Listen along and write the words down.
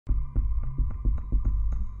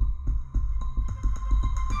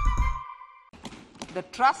the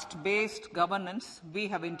trust-based governance, we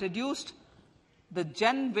have introduced the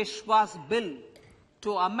Jan Vishwas Bill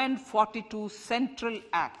to amend 42 central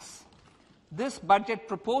acts. This budget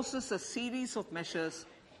proposes a series of measures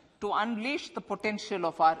to unleash the potential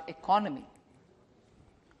of our economy.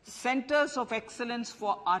 Centers of Excellence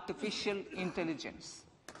for Artificial Intelligence.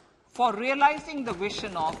 For realizing the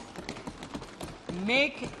vision of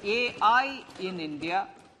Make AI in India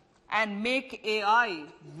and Make AI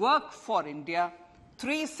Work for India,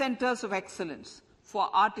 3 centers of excellence for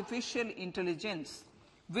artificial intelligence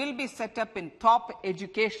will be set up in top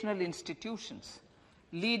educational institutions.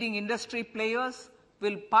 Leading industry players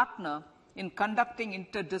will partner in conducting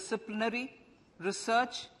interdisciplinary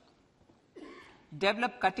research,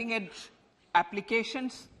 develop cutting-edge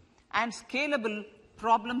applications, and scalable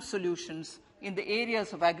problem solutions in the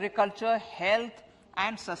areas of agriculture, health,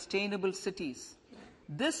 and sustainable cities.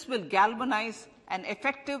 This will galvanize an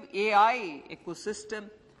effective AI ecosystem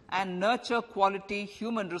and nurture quality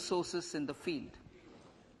human resources in the field.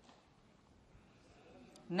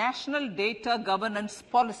 National Data Governance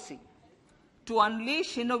Policy to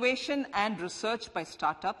unleash innovation and research by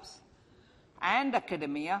startups and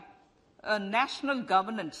academia. A national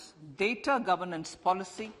data governance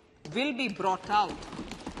policy will be brought out.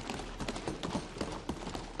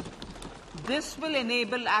 This will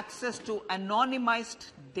enable access to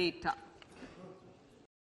anonymized data